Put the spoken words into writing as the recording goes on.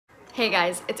Hey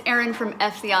guys, it's Erin from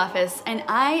F The Office, and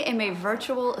I am a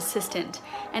virtual assistant.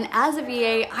 And as a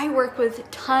VA, I work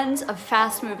with tons of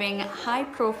fast-moving,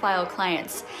 high-profile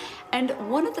clients. And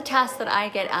one of the tasks that I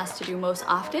get asked to do most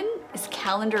often is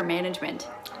calendar management.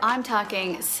 I'm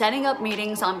talking setting up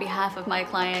meetings on behalf of my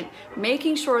client,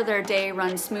 making sure their day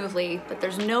runs smoothly, that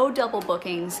there's no double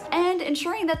bookings, and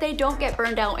ensuring that they don't get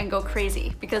burned out and go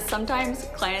crazy, because sometimes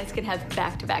clients can have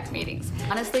back-to-back meetings.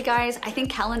 Honestly, guys, I think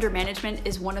calendar management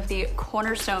is one of the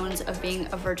cornerstones of being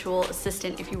a virtual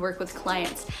assistant if you work with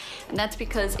clients. And that's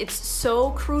because it's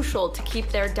so crucial to keep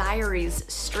their diaries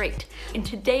straight. In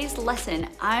today's lesson,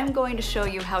 I'm going to show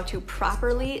you how to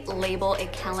properly label a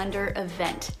calendar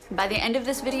event. By the end of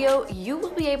this video, you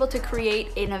will be able to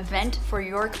create an event for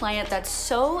your client that's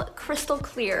so crystal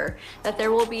clear that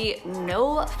there will be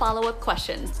no follow-up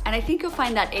questions. And I think you'll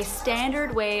find that a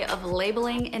standard way of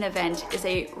labeling an event is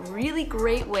a really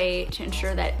great way to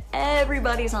ensure that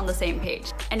everybody's on the same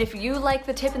page. And if you like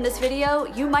the tip in this video,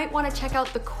 you might want to check out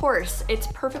the course. It's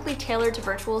perfectly tailored to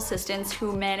virtual assistants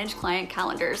who manage client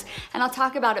calendars, and I'll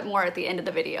talk about it more at the end of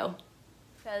the video.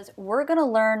 Because we're going to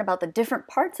learn about the different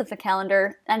parts of the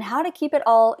calendar and how to keep it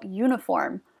all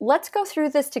uniform. Let's go through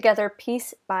this together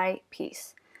piece by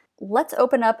piece. Let's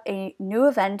open up a new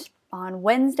event on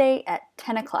Wednesday at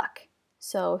 10 o'clock.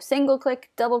 So single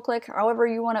click, double click, however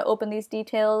you want to open these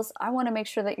details. I want to make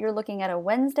sure that you're looking at a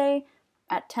Wednesday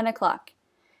at 10 o'clock.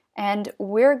 And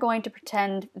we're going to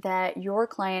pretend that your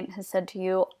client has said to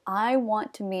you, I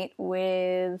want to meet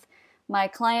with my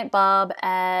client Bob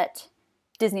at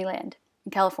Disneyland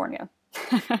in California.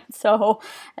 So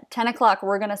at 10 o'clock,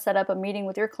 we're going to set up a meeting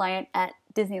with your client at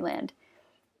Disneyland.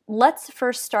 Let's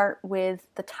first start with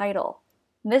the title.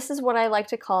 This is what I like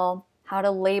to call how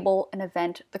to label an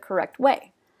event the correct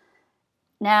way.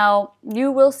 Now,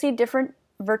 you will see different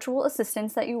virtual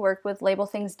assistants that you work with label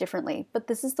things differently, but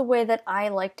this is the way that I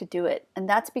like to do it. And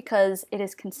that's because it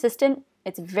is consistent,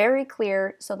 it's very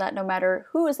clear, so that no matter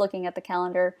who is looking at the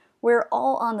calendar, we're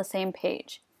all on the same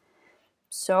page.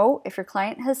 So if your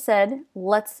client has said,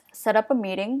 let's set up a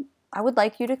meeting, I would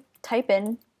like you to type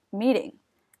in meeting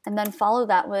and then follow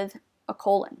that with a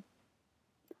colon.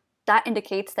 That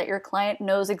indicates that your client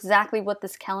knows exactly what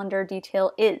this calendar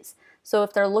detail is. So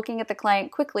if they're looking at the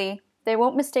client quickly, they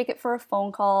won't mistake it for a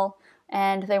phone call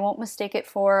and they won't mistake it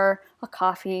for a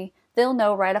coffee. They'll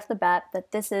know right off the bat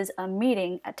that this is a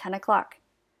meeting at 10 o'clock.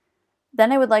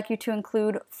 Then I would like you to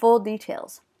include full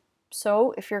details.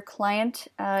 So if your client,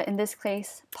 in this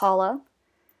case, Paula,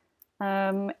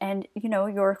 and you know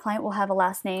your client will have a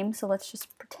last name, so let's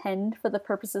just pretend for the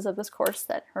purposes of this course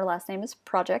that her last name is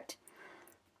Project.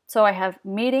 So I have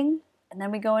meeting, and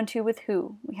then we go into with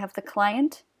who. We have the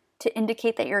client. To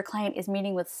indicate that your client is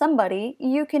meeting with somebody,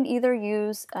 you can either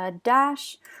use a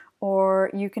dash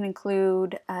or you can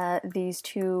include these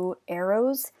two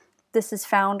arrows. This is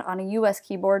found on a US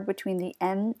keyboard between the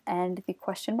N and the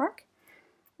question mark.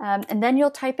 And then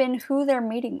you'll type in who they're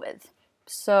meeting with.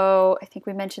 So I think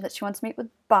we mentioned that she wants to meet with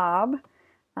Bob,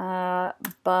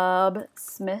 Bob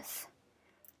Smith.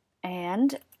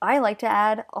 And I like to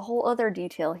add a whole other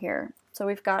detail here. So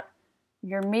we've got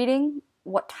your meeting,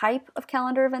 what type of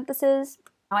calendar event this is.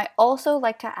 I also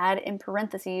like to add in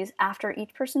parentheses after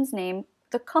each person's name,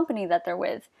 the company that they're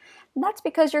with. And that's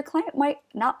because your client might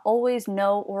not always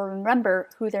know or remember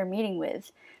who they're meeting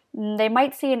with. They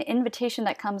might see an invitation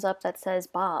that comes up that says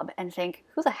Bob and think,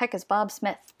 who the heck is Bob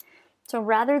Smith? So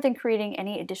rather than creating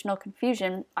any additional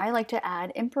confusion, I like to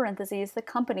add in parentheses the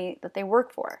company that they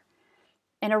work for.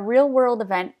 In a real-world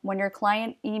event, when your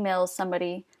client emails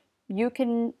somebody, you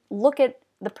can look at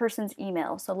the person's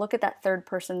email. So look at that third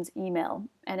person's email,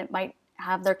 and it might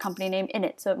have their company name in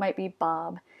it. So it might be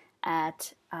Bob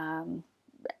at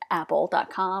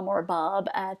apple.com or Bob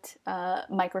at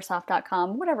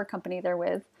microsoft.com, whatever company they're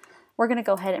with. We're going to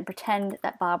go ahead and pretend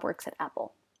that Bob works at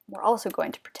Apple. We're also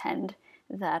going to pretend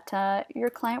that your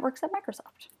client works at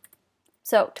Microsoft.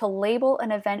 So to label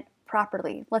an event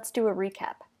properly, let's do a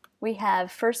recap. We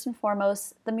have first and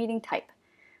foremost the meeting type.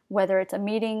 Whether it's a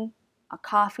meeting, a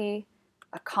coffee,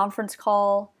 a conference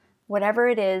call, whatever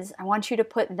it is, I want you to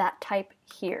put that type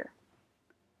here.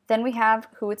 Then we have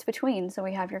who it's between. So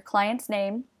we have your client's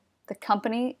name, the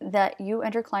company that you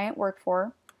and your client work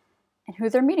for, and who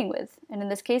they're meeting with. And in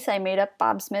this case, I made up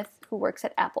Bob Smith, who works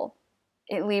at Apple.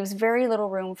 It leaves very little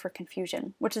room for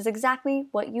confusion, which is exactly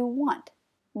what you want.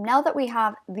 Now that we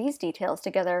have these details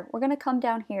together, we're going to come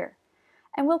down here,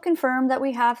 and we'll confirm that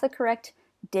we have the correct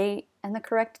date and the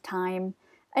correct time.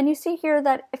 And you see here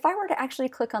that if I were to actually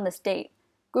click on this date,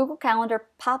 Google Calendar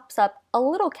pops up a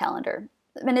little calendar.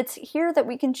 And it's here that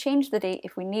we can change the date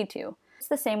if we need to. It's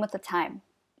the same with the time.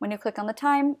 When you click on the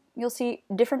time, you'll see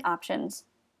different options,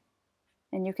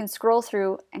 and you can scroll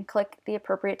through and click the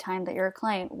appropriate time that your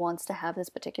client wants to have this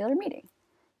particular meeting.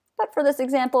 But for this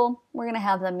example, we're going to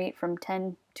have them meet from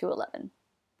 10 to 11.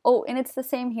 Oh, and it's the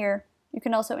same here. You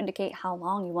can also indicate how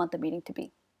long you want the meeting to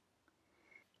be.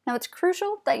 Now, it's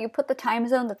crucial that you put the time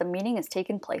zone that the meeting is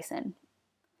taking place in.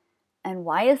 And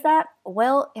why is that?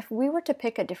 Well, if we were to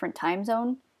pick a different time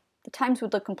zone, the times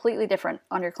would look completely different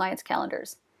on your client's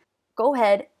calendars. Go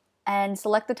ahead and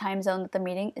select the time zone that the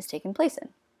meeting is taking place in.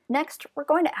 Next, we're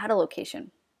going to add a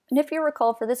location. And if you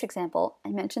recall for this example, I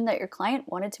mentioned that your client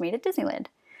wanted to meet at Disneyland.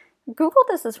 Google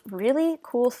does this really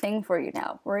cool thing for you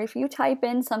now, where if you type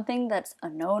in something that's a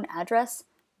known address,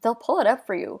 they'll pull it up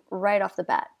for you right off the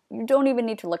bat. You don't even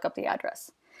need to look up the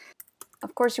address.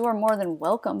 Of course, you are more than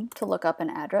welcome to look up an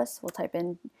address. We'll type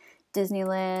in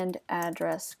Disneyland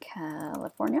address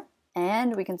California,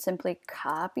 and we can simply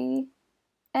copy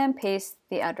and paste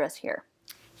the address here.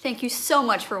 Thank you so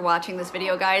much for watching this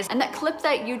video, guys. And that clip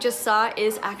that you just saw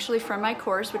is actually from my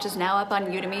course, which is now up on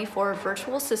Udemy for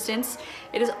virtual assistants.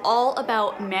 It is all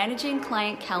about managing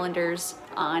client calendars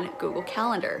on Google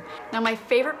Calendar. Now, my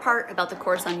favorite part about the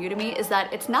course on Udemy is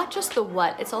that it's not just the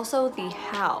what, it's also the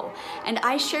how. And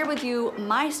I share with you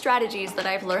my strategies that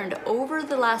I've learned over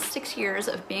the last 6 years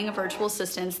of being a virtual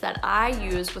assistant that I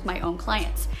use with my own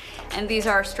clients. And these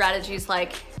are strategies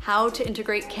like how to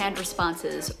integrate canned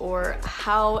responses, or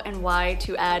how and why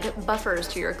to add buffers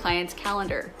to your client's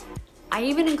calendar. I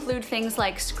even include things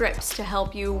like scripts to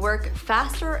help you work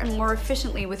faster and more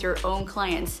efficiently with your own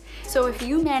clients. So if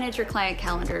you manage your client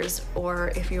calendars, or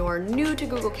if you're new to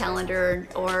Google Calendar,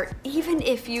 or even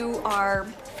if you are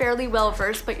fairly well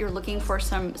versed but you're looking for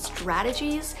some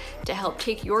strategies to help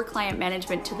take your client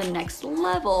management to the next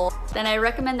level, then I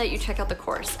recommend that you check out the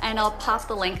course, and I'll pop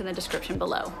the link in the description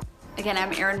below. Again,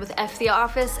 I'm Erin with F the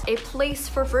Office, a place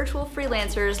for virtual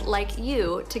freelancers like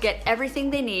you to get everything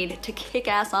they need to kick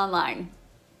ass online.